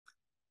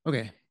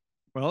Okay.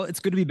 Well, it's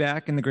good to be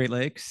back in the Great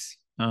Lakes.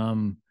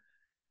 And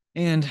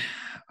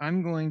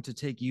I'm going to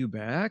take you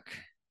back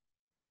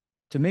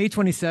to May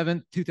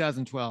 27th,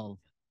 2012.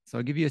 So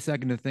I'll give you a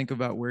second to think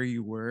about where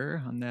you were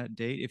on that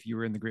date if you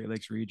were in the Great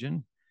Lakes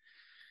region.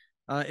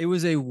 It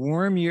was a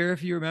warm year,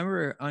 if you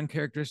remember,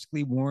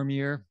 uncharacteristically warm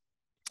year.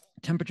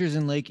 Temperatures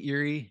in Lake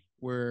Erie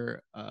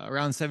were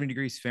around 70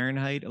 degrees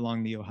Fahrenheit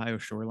along the Ohio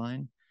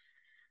shoreline.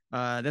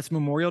 That's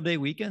Memorial Day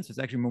weekend. So it's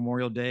actually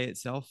Memorial Day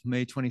itself,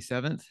 May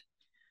 27th.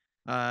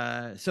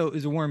 So it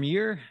was a warm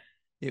year.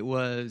 It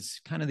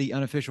was kind of the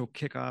unofficial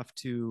kickoff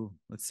to,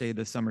 let's say,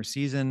 the summer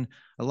season.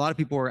 A lot of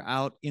people were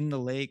out in the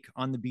lake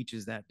on the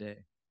beaches that day.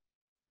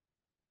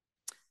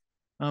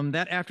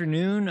 That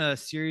afternoon, a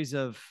series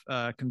of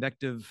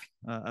convective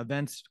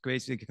events,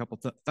 basically a couple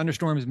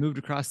thunderstorms moved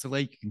across the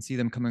lake. You can see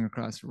them coming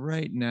across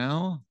right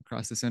now,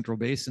 across the central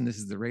basin. This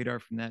is the radar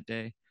from that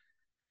day.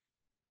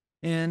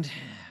 And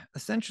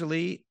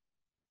essentially,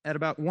 at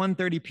about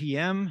 1:30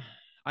 p.m.,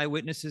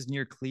 eyewitnesses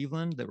near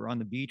Cleveland that were on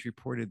the beach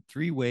reported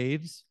three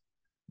waves,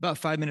 about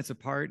 5 minutes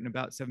apart and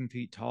about 7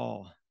 feet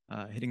tall,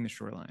 hitting the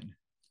shoreline.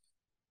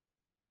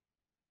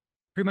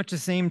 Pretty much the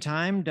same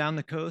time down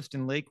the coast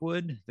in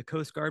Lakewood, the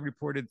Coast Guard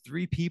reported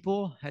three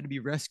people had to be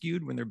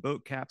rescued when their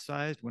boat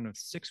capsized when a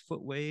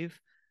 6-foot wave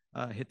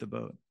hit the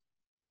boat.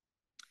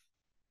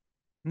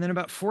 And then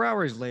about 4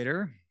 hours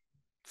later,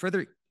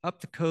 further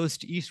up the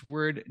coast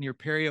eastward near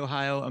Perry,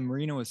 Ohio, a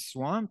marina was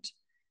swamped.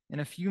 And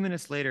a few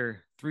minutes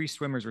later, three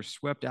swimmers were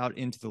swept out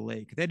into the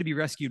lake. They had to be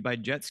rescued by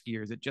jet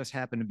skiers that just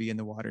happened to be in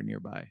the water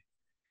nearby.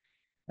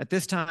 At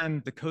this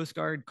time, the Coast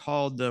Guard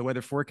called the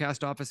weather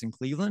forecast office in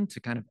Cleveland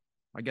to kind of,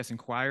 I guess,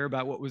 inquire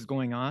about what was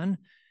going on.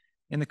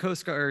 And the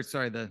Coast Guard,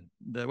 sorry, the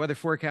weather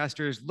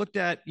forecasters looked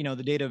at,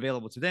 the data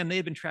available to them. They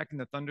had been tracking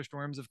the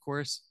thunderstorms, of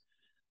course,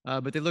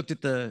 but they looked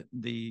at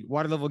the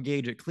water level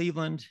gauge at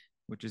Cleveland,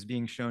 which is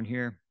being shown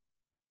here,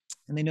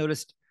 and they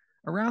noticed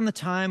around the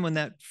time when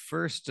those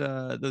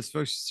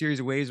first series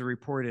of waves were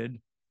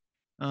reported,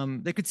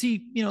 they could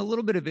see a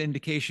little bit of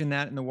indication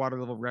that in the water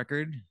level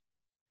record.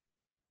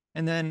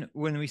 And then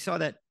when we saw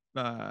that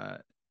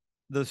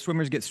the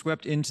swimmers get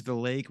swept into the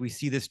lake, we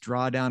see this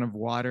drawdown of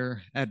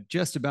water at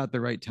just about the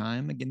right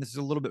time. Again, this is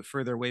a little bit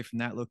further away from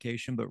that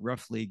location, but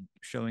roughly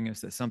showing us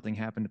that something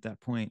happened at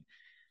that point.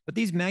 But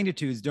these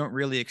magnitudes don't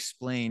really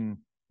explain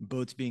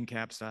boats being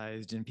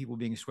capsized and people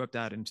being swept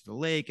out into the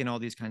lake and all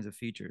these kinds of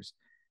features.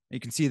 You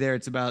can see there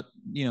it's about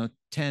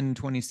 10,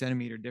 20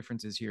 centimeter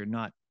differences here,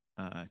 not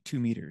 2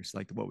 meters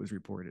like what was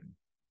reported.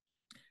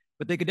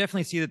 But they could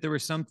definitely see that there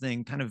was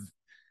something kind of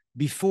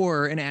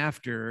before and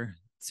after,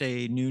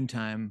 say,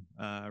 noontime,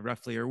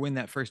 roughly, or when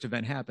that first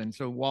event happened.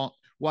 So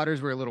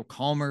waters were a little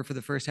calmer for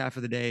the first half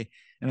of the day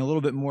and a little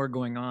bit more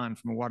going on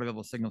from a water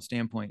level signal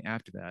standpoint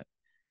after that.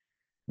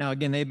 Now,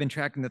 again, they've been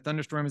tracking the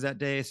thunderstorms that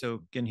day.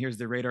 So again, here's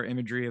the radar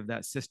imagery of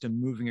that system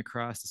moving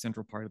across the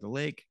central part of the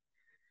lake.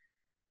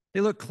 They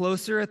look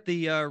closer at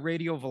the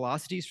radial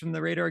velocities from the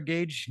radar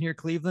gauge near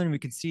Cleveland. We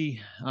can see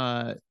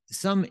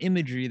some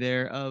imagery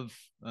there of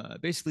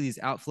basically these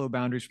outflow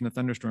boundaries from the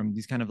thunderstorm,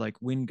 these kind of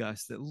like wind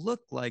gusts that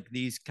look like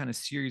these kind of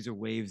series of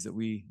waves that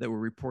were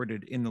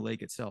reported in the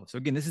lake itself. So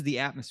again, this is the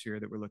atmosphere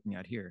that we're looking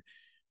at here.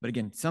 But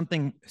again,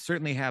 something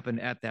certainly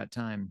happened at that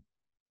time.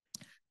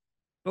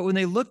 But when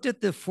they looked at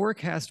the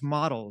forecast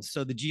models,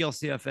 so the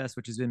GLCFS,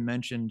 which has been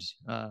mentioned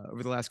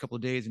over the last couple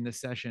of days in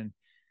this session,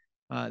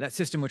 that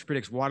system which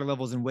predicts water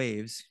levels and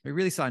waves, they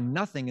really saw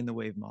nothing in the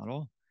wave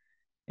model.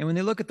 And when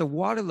they look at the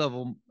water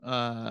level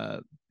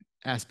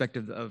aspect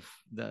of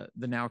the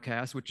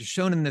nowcast, which is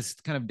shown in this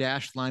kind of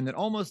dashed line that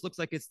almost looks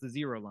like it's the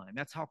zero line,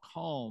 that's how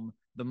calm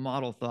the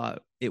model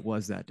thought it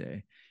was that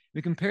day.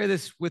 We compare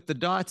this with the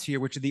dots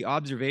here, which are the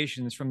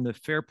observations from the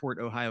Fairport,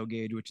 Ohio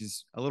gauge, which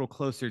is a little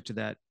closer to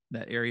that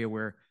area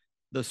where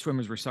those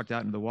swimmers were sucked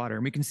out into the water.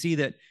 And we can see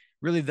that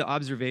really the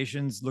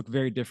observations look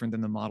very different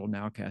than the model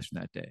nowcast from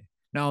that day.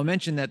 Now, I'll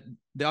mention that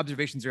the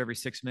observations are every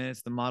 6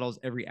 minutes, the model's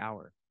every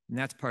hour, and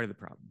that's part of the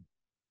problem.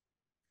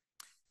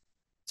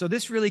 So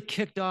this really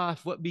kicked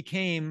off what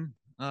became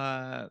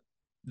the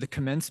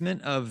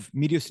commencement of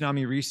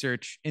meteotsunami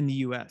research in the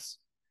US.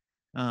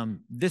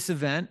 This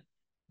event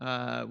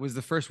was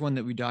the first one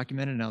that we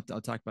documented, and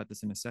I'll talk about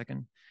this in a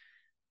second.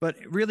 But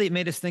really, it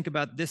made us think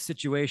about this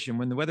situation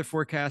when the weather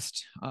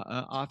forecast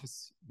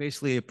office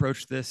basically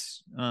approached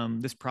this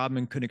problem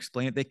and couldn't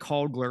explain it. They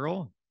called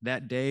GLERL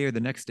that day or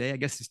the next day. I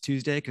guess it's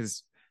Tuesday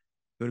because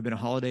it would have been a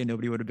holiday.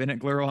 Nobody would have been at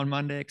GLERL on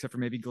Monday except for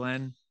maybe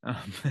Glenn.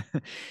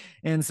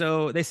 And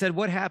so they said,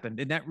 "What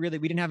happened?" And that really,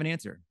 we didn't have an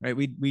answer, right?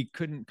 We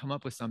couldn't come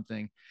up with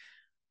something.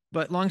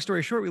 But long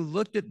story short, we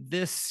looked at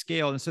this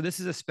scale. And so this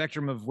is a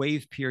spectrum of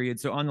wave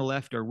periods. So on the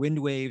left are wind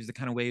waves, the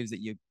kind of waves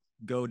that you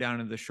go down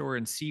to the shore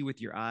and see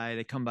with your eye.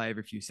 They come by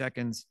every few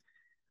seconds.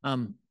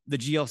 The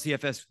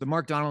GLCFS, the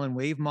Mark Donnellan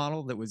wave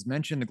model that was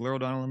mentioned, the GLERL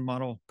Donnellan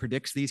model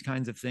predicts these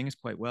kinds of things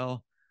quite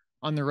well.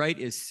 On the right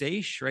is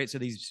SAISH, right? So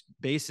these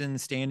basin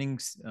standing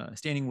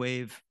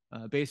wave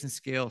basin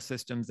scale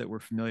systems that we're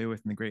familiar with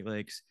in the Great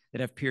Lakes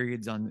that have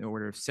periods on the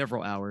order of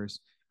several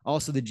hours.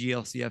 Also, the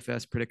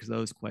GLCFS predicts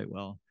those quite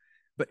well.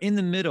 But in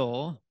the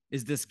middle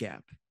is this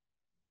gap,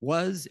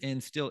 was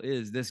and still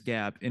is this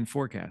gap in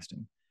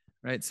forecasting,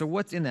 right? So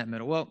what's in that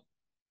middle? Well,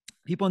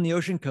 people on the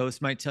ocean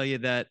coast might tell you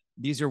that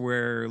these are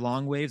where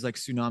long waves like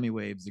tsunami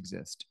waves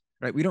exist,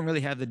 right? We don't really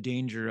have the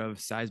danger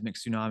of seismic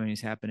tsunamis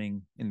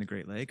happening in the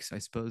Great Lakes. I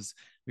suppose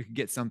we could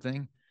get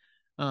something.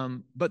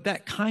 But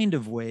that kind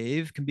of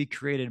wave can be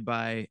created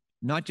by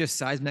not just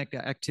seismic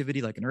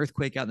activity like an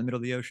earthquake out in the middle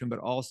of the ocean, but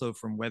also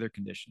from weather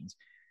conditions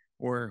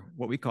or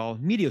what we call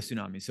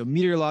meteotsunamis, so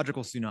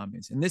meteorological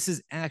tsunamis. And this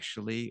is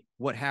actually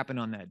what happened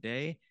on that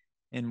day,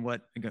 and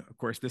what, of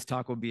course, this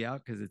talk will be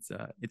out because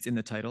it's in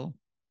the title.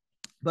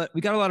 But we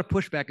got a lot of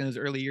pushback in those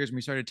early years when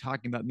we started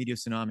talking about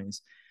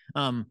meteotsunamis.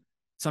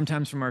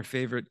 Sometimes from our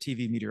favorite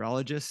TV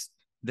meteorologists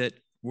that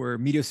were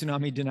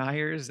meteotsunami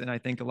deniers, and I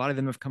think a lot of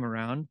them have come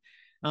around.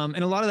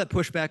 And a lot of that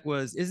pushback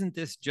was, isn't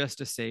this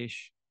just a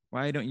SAISH?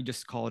 Why don't you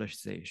just call it a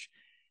SAISH?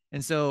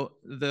 And so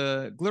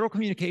the GLERL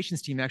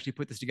communications team actually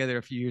put this together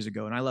a few years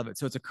ago, and I love it.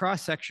 So it's a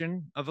cross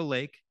section of a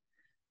lake.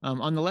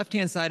 On the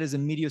left-hand side is a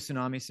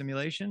meteotsunami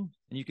simulation,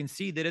 and you can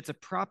see that it's a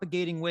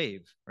propagating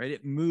wave, right?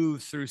 It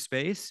moves through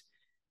space.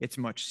 It's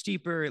much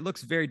steeper. It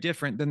looks very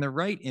different than the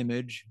right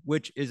image,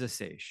 which is a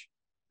SAISH,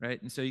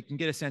 right? And so you can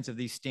get a sense of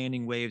these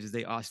standing waves as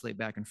they oscillate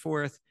back and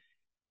forth.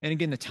 And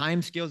again, the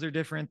time scales are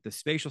different. The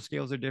spatial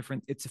scales are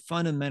different. It's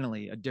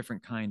fundamentally a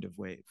different kind of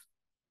wave.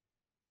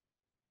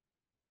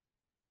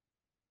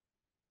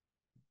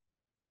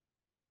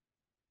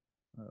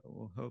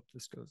 We'll hope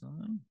this goes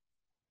on.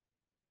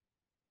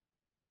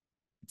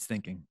 It's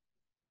thinking.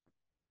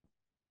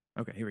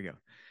 Okay, here we go.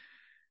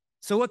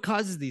 So what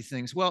causes these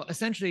things? Well,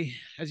 essentially,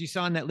 as you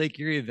saw in that Lake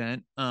Erie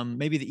event,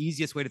 maybe the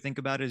easiest way to think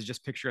about it is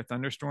just picture a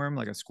thunderstorm,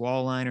 like a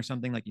squall line or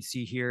something like you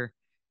see here.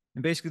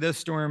 And basically those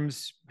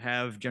storms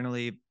have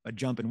generally a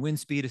jump in wind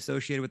speed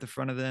associated with the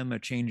front of them, a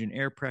change in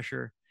air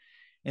pressure,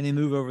 and they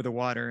move over the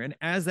water. And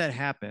as that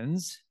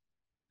happens,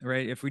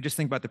 right, if we just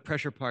think about the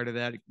pressure part of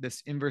that,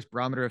 this inverse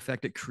barometer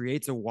effect, it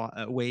creates a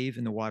wave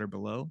in the water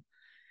below.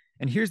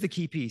 And here's the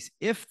key piece.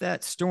 If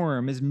that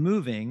storm is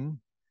moving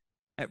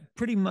at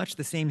pretty much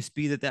the same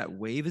speed that that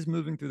wave is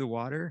moving through the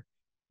water,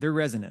 they're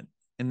resonant.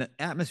 And the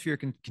atmosphere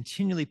can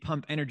continually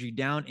pump energy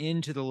down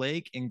into the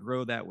lake and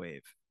grow that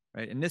wave,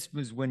 right? And this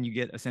was when you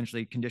get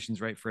essentially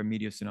conditions right for a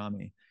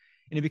meteotsunami.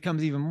 And it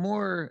becomes even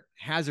more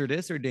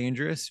hazardous or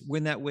dangerous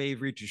when that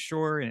wave reaches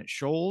shore and it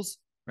shoals,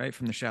 right,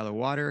 from the shallow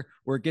water,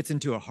 or it gets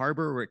into a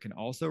harbor where it can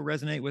also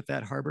resonate with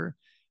that harbor.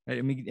 Right?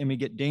 And we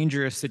get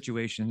dangerous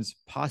situations,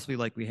 possibly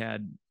like we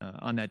had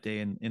on that day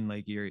in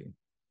Lake Erie.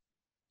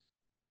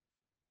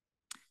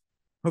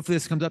 Hopefully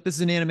this comes up. This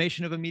is an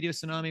animation of a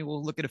meteotsunami.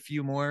 We'll look at a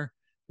few more.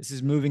 This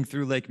is moving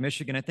through Lake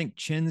Michigan. I think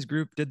Chin's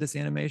group did this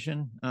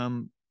animation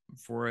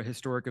for a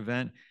historic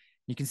event.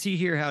 You can see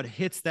here how it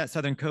hits that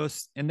southern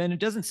coast, and then it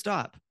doesn't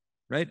stop,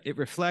 right? It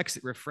reflects,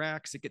 it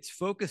refracts, it gets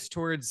focused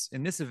towards,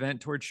 in this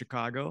event, towards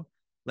Chicago,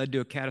 led to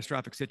a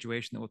catastrophic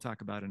situation that we'll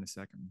talk about in a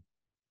second.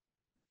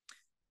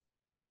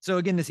 So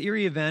again, this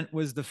Erie event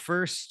was the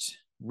first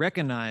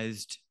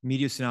recognized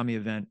meteotsunami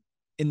event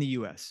in the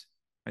US.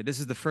 Right? This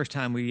is the first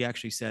time we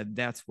actually said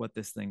that's what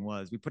this thing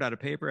was. We put out a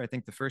paper, I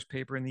think the first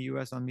paper in the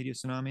US on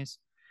meteotsunamis.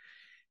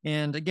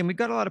 And again, we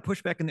got a lot of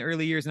pushback in the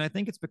early years, and I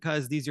think it's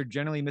because these are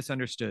generally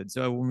misunderstood.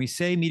 So when we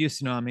say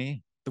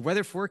meteotsunami, the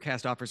weather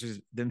forecast officers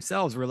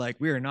themselves were like,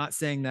 we are not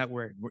saying that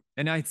word.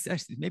 And I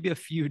actually, maybe a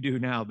few do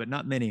now, but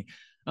not many.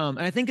 And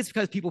I think it's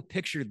because people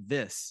picture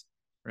this,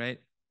 right?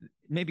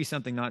 Maybe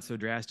something not so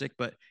drastic,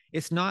 but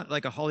it's not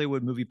like a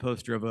Hollywood movie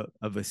poster of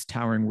a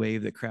towering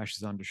wave that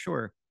crashes onto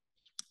shore.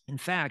 In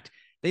fact,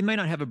 they might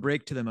not have a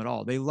break to them at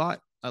all. They a lot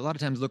of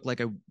times look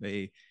like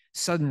a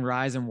sudden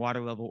rise in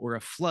water level or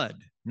a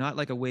flood, not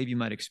like a wave you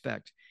might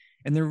expect.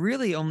 And they're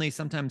really only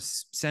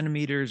sometimes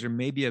centimeters or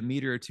maybe a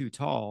meter or two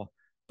tall,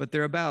 but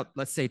they're about,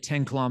 let's say,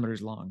 10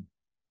 kilometers long.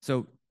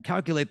 So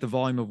calculate the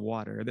volume of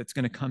water that's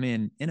going to come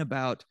in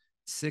about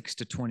 6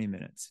 to 20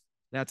 minutes.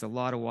 That's a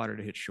lot of water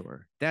to hit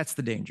shore. That's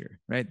the danger,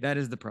 right? That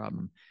is the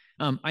problem.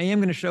 I am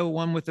going to show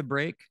one with a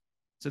break.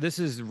 So this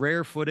is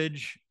rare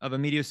footage of a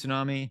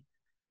meteotsunami.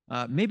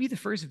 Maybe the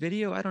first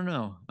video, I don't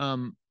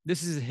know.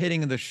 This is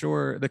hitting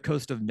the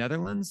coast of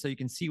Netherlands. So you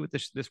can see what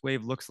this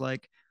wave looks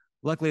like.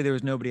 Luckily, there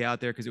was nobody out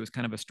there because it was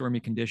kind of a stormy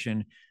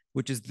condition,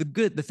 which is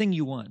the thing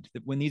you want.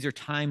 That when these are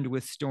timed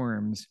with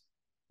storms,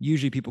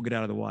 usually people get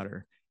out of the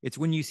water. It's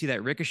when you see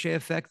that ricochet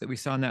effect that we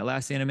saw in that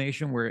last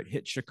animation where it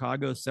hit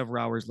Chicago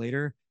several hours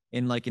later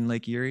in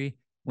Lake Erie.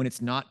 When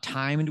it's not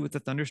timed with the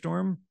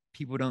thunderstorm,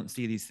 people don't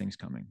see these things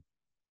coming.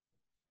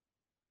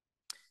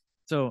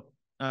 So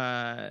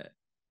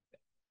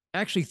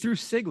actually through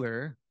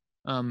IAGLR,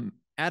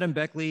 Adam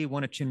Beckley,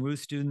 one of Chin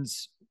Wu's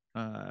students,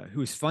 who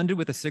was funded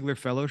with a IAGLR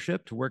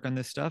fellowship to work on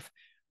this stuff,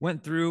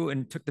 went through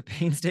and took the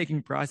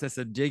painstaking process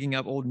of digging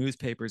up old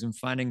newspapers and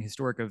finding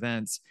historic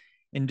events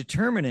and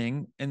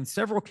determining, in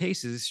several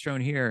cases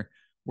shown here,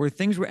 where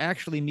things were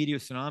actually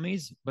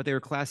meteotsunamis, but they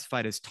were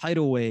classified as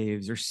tidal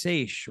waves or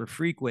SAISH or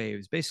freak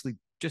waves, basically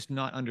just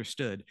not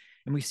understood.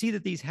 And we see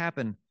that these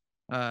happen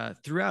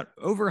throughout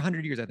over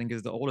 100 years, I think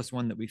is the oldest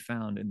one that we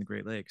found in the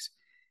Great Lakes.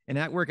 And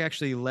that work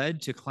actually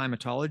led to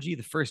climatology,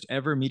 the first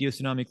ever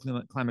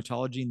meteotsunami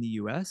climatology in the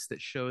US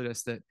that showed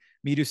us that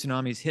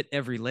meteotsunamis hit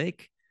every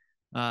lake,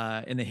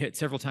 and they hit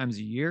several times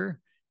a year.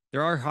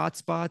 There are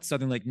hotspots.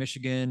 Southern Lake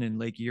Michigan and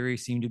Lake Erie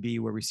seem to be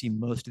where we see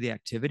most of the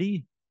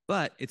activity,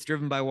 but it's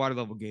driven by water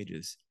level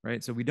gauges,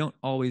 right? So we don't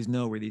always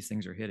know where these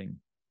things are hitting.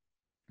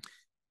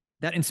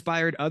 That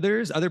inspired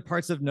other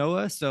parts of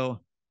NOAA. So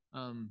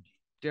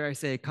dare I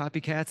say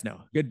copycats? No,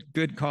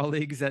 good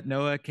colleagues at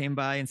NOAA came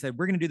by and said,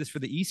 we're going to do this for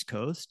the East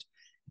Coast.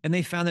 And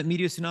they found that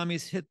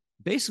meteotsunamis hit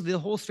basically the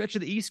whole stretch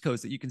of the East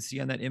Coast that you can see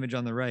on that image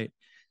on the right.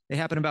 They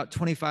happen about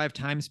 25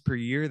 times per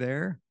year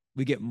there.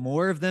 We get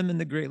more of them in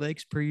the Great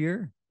Lakes per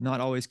year, not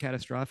always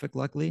catastrophic,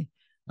 luckily,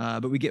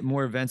 but we get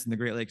more events in the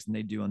Great Lakes than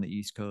they do on the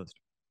East Coast.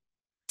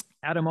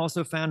 Adam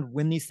also found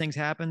when these things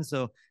happen.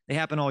 So they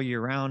happen all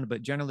year round,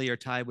 but generally are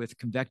tied with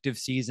convective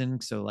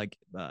season. So like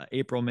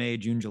April, May,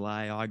 June,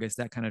 July, August,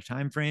 that kind of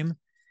time frame.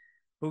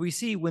 But we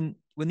see when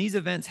these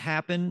events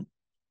happen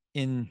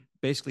in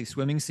basically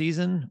swimming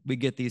season, we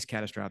get these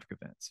catastrophic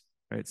events,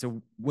 right?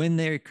 So when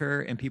they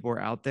occur and people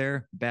are out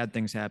there, bad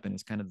things happen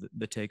is kind of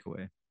the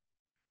takeaway.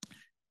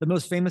 The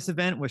most famous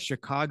event was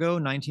Chicago,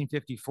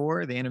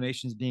 1954. The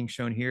animation is being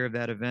shown here of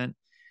that event.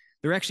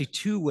 There were actually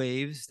 2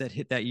 waves that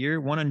hit that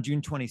year, one on June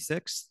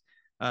 26th.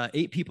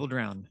 8 people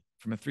drowned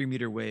from a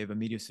 3-meter wave, a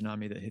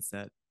meteotsunami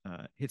that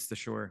hits the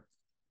shore.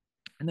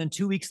 And then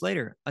 2 weeks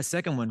later, a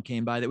second one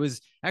came by that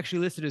was actually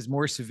listed as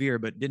more severe,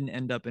 but didn't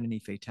end up in any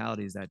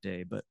fatalities that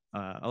day, but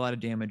a lot of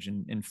damage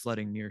and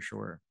flooding near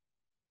shore.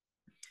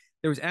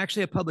 There was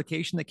actually a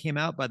publication that came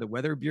out by the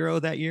Weather Bureau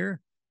that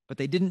year, but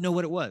they didn't know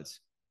what it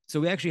was. So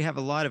we actually have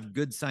a lot of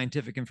good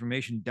scientific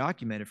information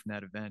documented from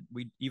that event,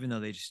 even though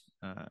they just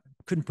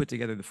couldn't put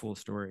together the full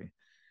story.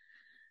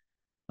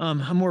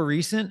 A more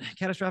recent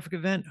catastrophic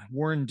event,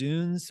 Warren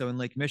Dunes, so in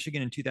Lake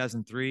Michigan in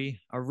 2003,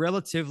 a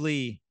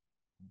relatively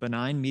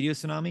benign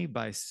meteotsunami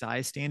by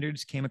size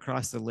standards came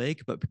across the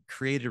lake, but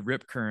created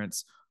rip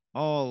currents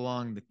all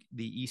along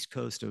the east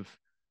coast of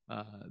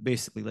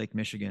basically Lake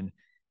Michigan,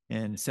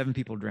 and 7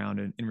 people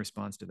drowned in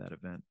response to that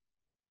event.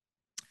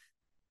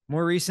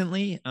 More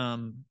recently,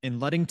 in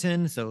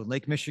Ludington, so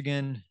Lake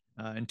Michigan,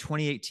 in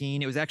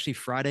 2018, it was actually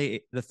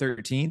Friday the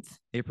 13th,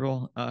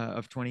 April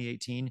of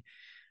 2018,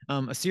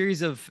 a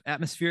series of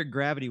atmospheric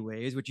gravity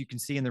waves, which you can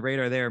see in the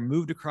radar there,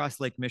 moved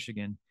across Lake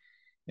Michigan.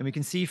 And we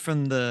can see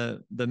from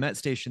the Met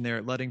station there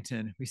at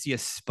Ludington, we see a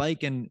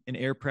spike in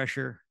air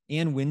pressure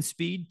and wind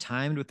speed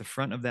timed with the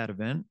front of that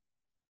event.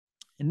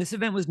 And this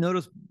event was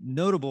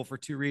notable for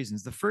 2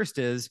 reasons. The first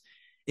is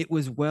it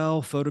was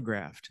well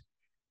photographed.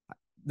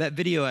 That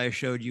video I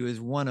showed you is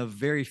one of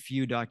very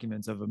few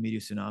documents of a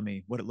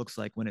meteotsunami, what it looks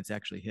like when it's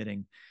actually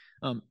hitting.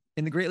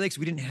 In the Great Lakes,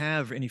 we didn't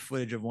have any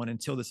footage of one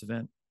until this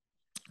event.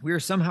 We were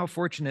somehow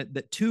fortunate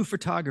that 2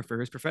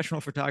 photographers,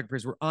 professional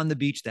photographers, were on the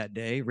beach that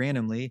day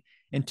randomly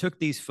and took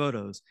these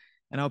photos.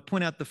 And I'll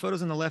point out the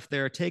photos on the left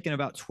there are taken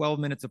about 12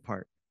 minutes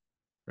apart,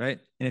 right?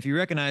 And if you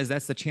recognize,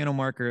 that's the channel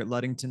marker at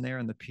Ludington there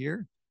on the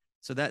pier.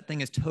 So that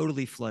thing is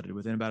totally flooded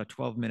within about a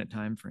 12-minute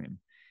time frame.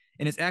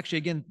 And it's actually,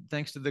 again,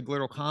 thanks to the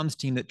GLERL comms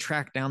team that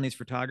tracked down these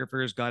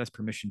photographers, got us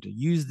permission to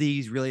use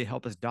these, really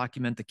help us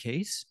document the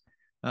case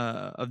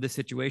of this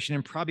situation,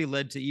 and probably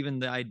led to even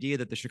the idea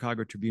that the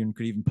Chicago Tribune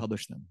could even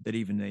publish them, that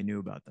even they knew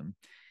about them.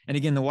 And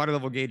again, the water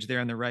level gauge there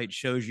on the right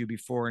shows you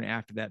before and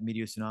after that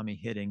meteotsunami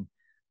hitting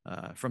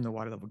from the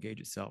water level gauge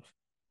itself.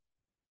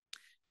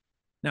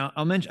 Now,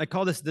 I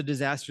call this the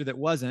disaster that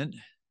wasn't,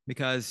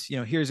 because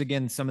here's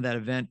again some of that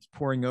event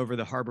pouring over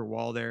the harbor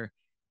wall there.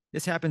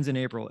 This happens in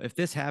April. If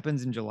this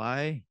happens in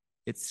July,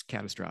 it's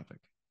catastrophic,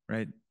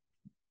 right?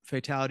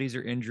 Fatalities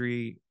or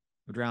injury,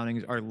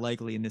 drownings are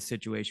likely in this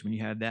situation when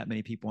you have that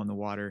many people on the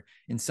water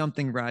and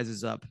something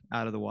rises up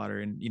out of the water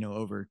in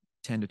over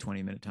 10 to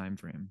 20 minute time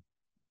frame.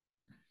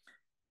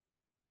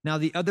 Now,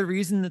 the other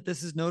reason that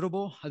this is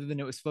notable, other than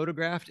it was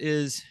photographed,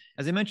 is,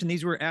 as I mentioned,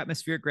 these were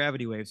atmospheric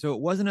gravity waves. So it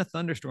wasn't a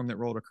thunderstorm that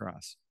rolled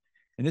across.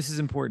 And this is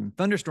important.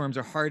 Thunderstorms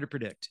are hard to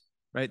predict,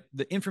 right?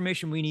 The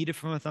information we needed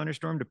from a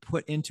thunderstorm to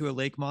put into a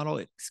lake model,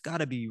 it's got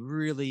to be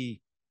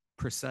really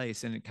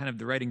precise and kind of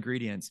the right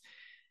ingredients.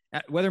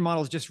 Weather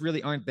models just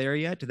really aren't there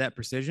yet to that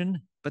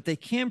precision, but they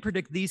can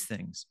predict these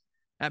things,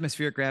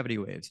 atmospheric gravity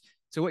waves.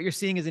 So what you're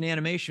seeing is an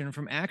animation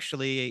from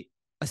actually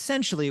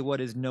essentially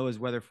what is NOAA's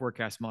weather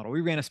forecast model.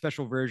 We ran a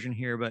special version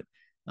here, but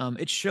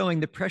it's showing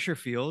the pressure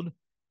field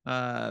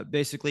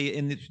basically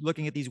in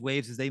looking at these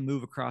waves as they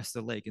move across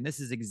the lake. And this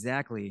is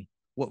exactly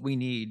what we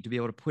need to be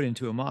able to put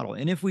into a model.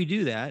 And if we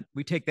do that,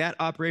 we take that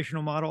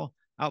operational model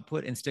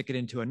output and stick it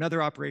into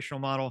another operational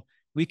model,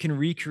 we can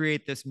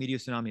recreate this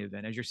meteotsunami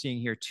event. As you're seeing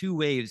here, 2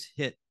 waves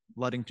hit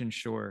Ludington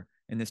shore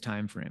in this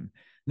time frame. And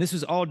this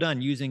was all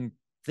done using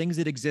things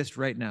that exist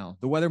right now.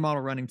 The weather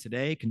model running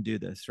today can do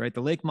this, right?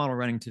 The lake model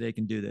running today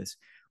can do this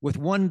with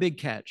one big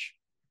catch.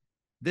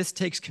 This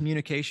takes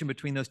communication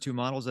between those 2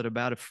 models at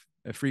about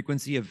a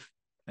frequency of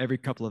every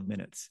couple of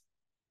minutes,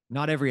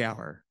 not every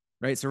hour,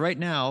 right? So right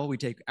now we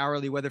take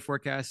hourly weather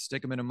forecasts,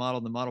 stick them in a model,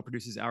 and the model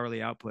produces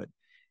hourly output,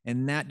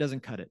 and that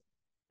doesn't cut it,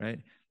 right?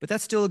 but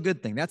that's still a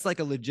good thing. That's like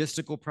a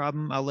logistical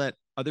problem. I'll let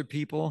other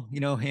people,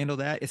 handle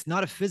that. It's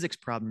not a physics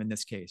problem in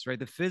this case, right?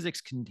 The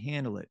physics can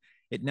handle it.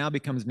 It now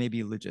becomes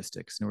maybe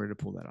logistics in order to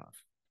pull that off.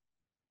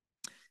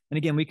 And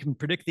again, we can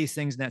predict these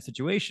things in that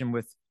situation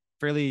with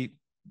fairly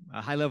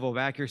a high level of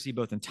accuracy,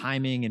 both in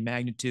timing and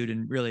magnitude.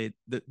 And really,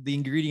 the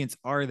ingredients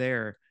are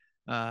there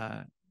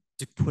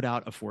to put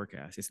out a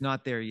forecast. It's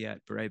not there yet,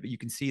 right? But you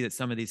can see that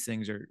some of these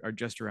things are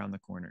just around the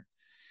corner.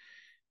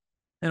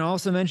 And I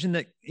also mentioned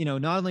that,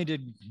 not only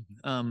did,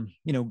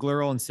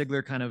 GLERL and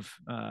SIGLR kind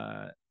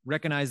of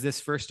recognize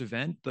this first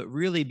event, but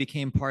really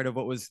became part of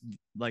what was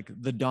like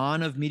the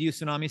dawn of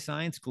Meteotsunami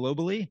science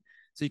globally.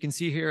 So you can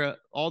see here,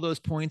 all those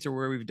points are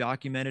where we've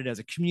documented as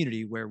a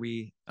community, where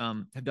we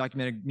have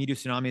documented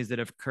Meteotsunamis that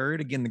have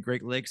occurred. Again, the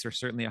Great Lakes are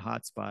certainly a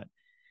hot spot.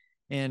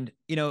 And,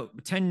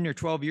 10 or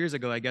 12 years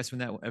ago, I guess, when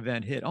that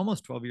event hit,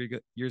 almost 12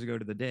 years ago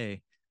to the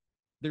day,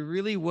 there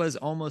really was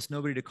almost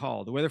nobody to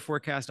call. The Weather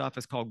Forecast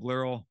Office called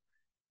GLERL.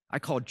 I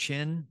called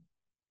Chin,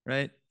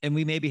 right? And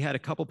we maybe had a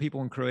couple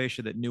people in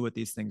Croatia that knew what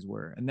these things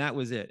were. And that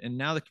was it. And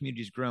now the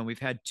community's grown. We've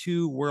had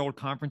 2 world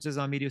conferences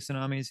on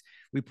Meteotsunamis.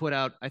 We put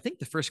out, I think,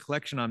 the first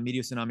collection on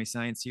Meteotsunami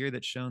science here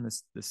that's shown,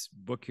 this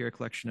book here, a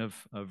collection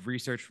of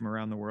research from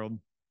around the world.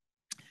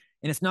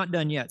 And it's not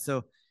done yet.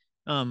 So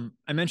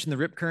I mentioned the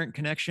rip current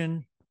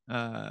connection.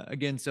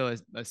 Again, so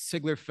a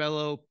SIGLR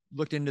fellow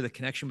looked into the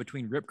connection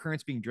between rip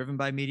currents being driven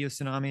by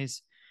Meteotsunamis.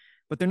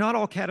 But they're not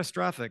all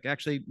catastrophic.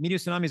 Actually,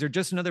 Meteotsunamis are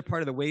just another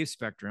part of the wave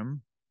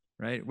spectrum,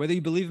 right? Whether you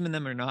believe in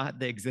them or not,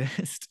 they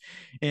exist.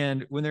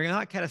 And when they're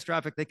not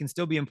catastrophic, they can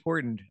still be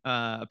important.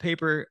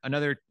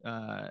 Another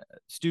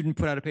student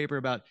put out a paper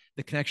about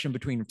the connection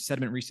between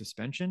sediment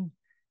resuspension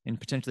and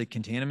potentially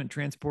contaminant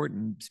transport,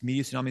 and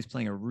Meteotsunamis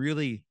playing a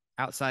really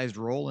outsized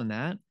role in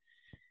that,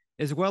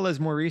 as well as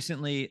more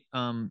recently,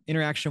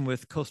 interaction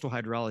with coastal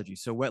hydrology,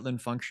 so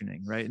wetland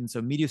functioning, right? And so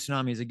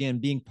Meteotsunamis, again,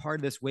 being part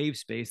of this wave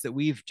space that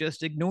we've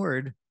just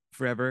ignored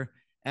forever,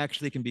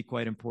 actually can be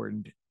quite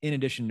important in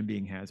addition to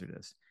being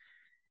hazardous.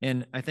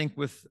 And I think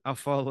I'll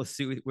follow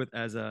suit with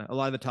as a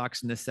lot of the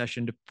talks in this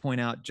session to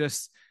point out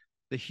just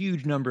the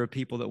huge number of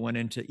people that went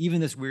into even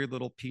this weird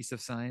little piece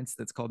of science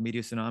that's called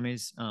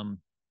Meteotsunamis,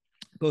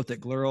 both at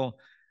GLERL,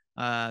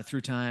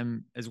 through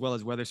time, as well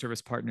as Weather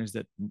Service partners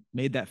that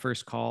made that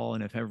first call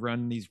and have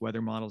run these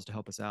weather models to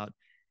help us out.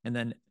 And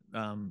then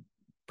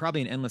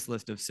probably an endless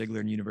list of SIGLR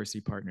and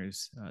university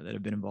partners that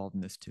have been involved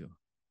in this too.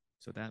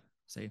 So with that,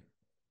 say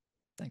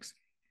thanks.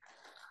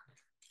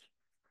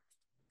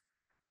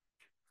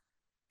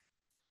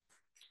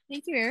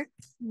 Thank you, Eric.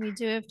 We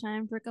do have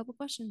time for a couple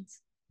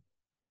questions.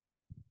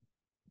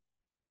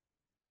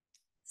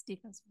 Steve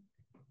has one.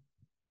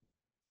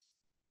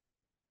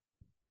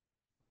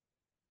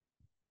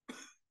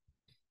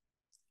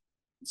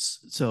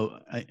 So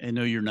I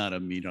know you're not a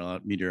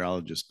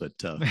meteorologist, but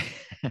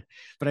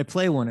but I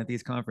play one at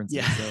these conferences.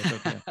 Yeah. So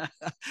okay.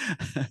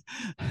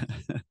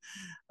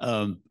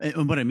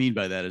 And what I mean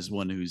by that is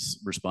one who's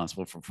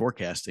responsible for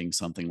forecasting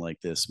something like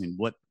this. I mean,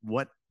 what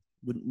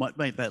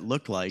might that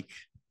look like,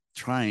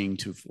 trying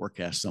to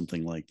forecast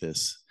something like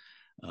this,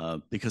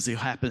 because they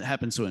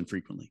happen so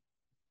infrequently?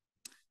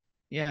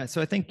 Yeah,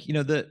 so I think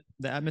the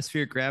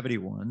atmospheric gravity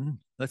one.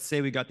 Let's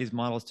say we got these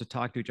models to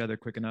talk to each other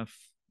quick enough,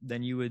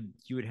 then you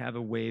would have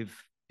a wave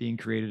being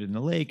created in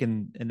the lake,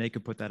 and they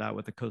could put that out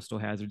with a coastal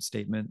hazard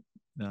statement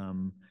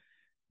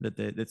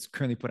that's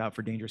currently put out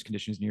for dangerous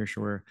conditions near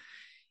shore.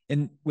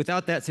 And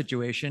without that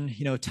situation,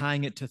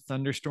 tying it to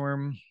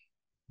thunderstorm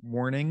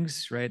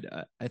warnings, right?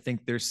 I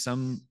think there's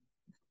some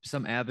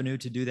avenue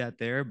to do that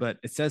there, but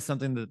it says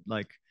something that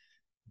like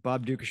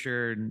Bob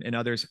Dukasher and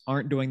others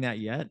aren't doing that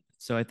yet.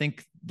 So I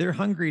think they're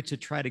hungry to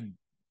try to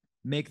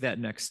make that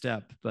next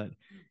step. But,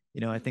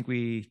 I think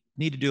we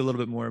need to do a little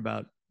bit more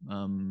about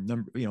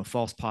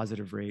false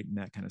positive rate and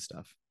that kind of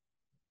stuff.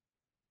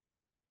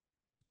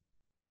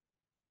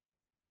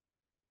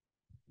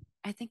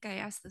 I think I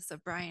asked this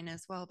of Brian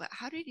as well, but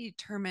how did he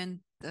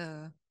determine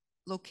the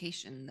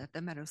location that the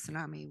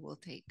Meteotsunami will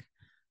take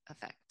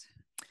effect?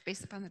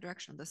 Based upon the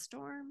direction of the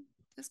storm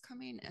is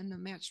coming and the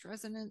matched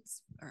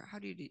resonance, or how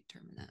do you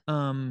determine that?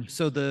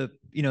 So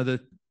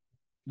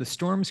the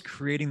storm's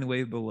creating the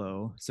wave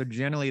below. So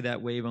generally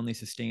that wave only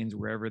sustains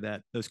wherever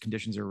those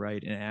conditions are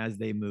right, and as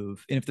they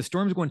move. And if the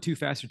storm's going too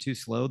fast or too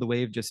slow, the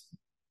wave just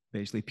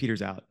basically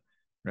peters out,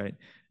 right?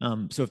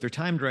 So if they're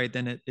timed right,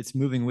 then it's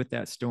moving with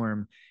that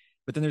storm.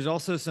 But then there's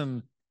also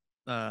some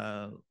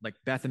like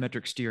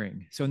bathymetric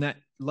steering. So in that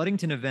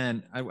Ludington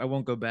event, I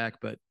won't go back,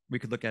 but we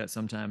could look at it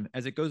sometime.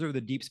 As it goes over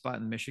the deep spot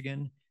in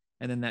Michigan,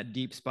 and then that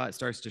deep spot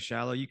starts to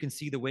shallow, you can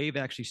see the wave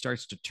actually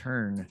starts to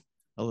turn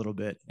a little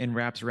bit and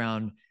wraps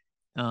around.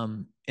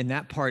 And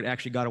that part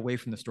actually got away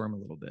from the storm a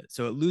little bit.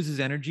 So it loses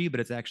energy,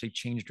 but it's actually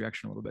changed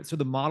direction a little bit. So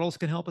the models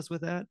can help us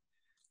with that.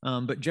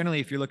 But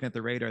generally, if you're looking at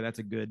the radar, that's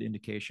a good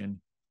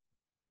indication.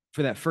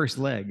 For that first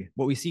leg,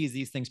 what we see is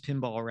these things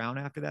pinball around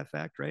after that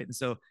fact, right? And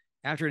so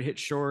after it hits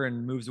shore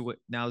and moves away,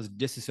 now is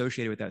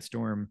disassociated with that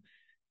storm,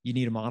 you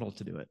need a model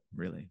to do it,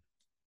 really.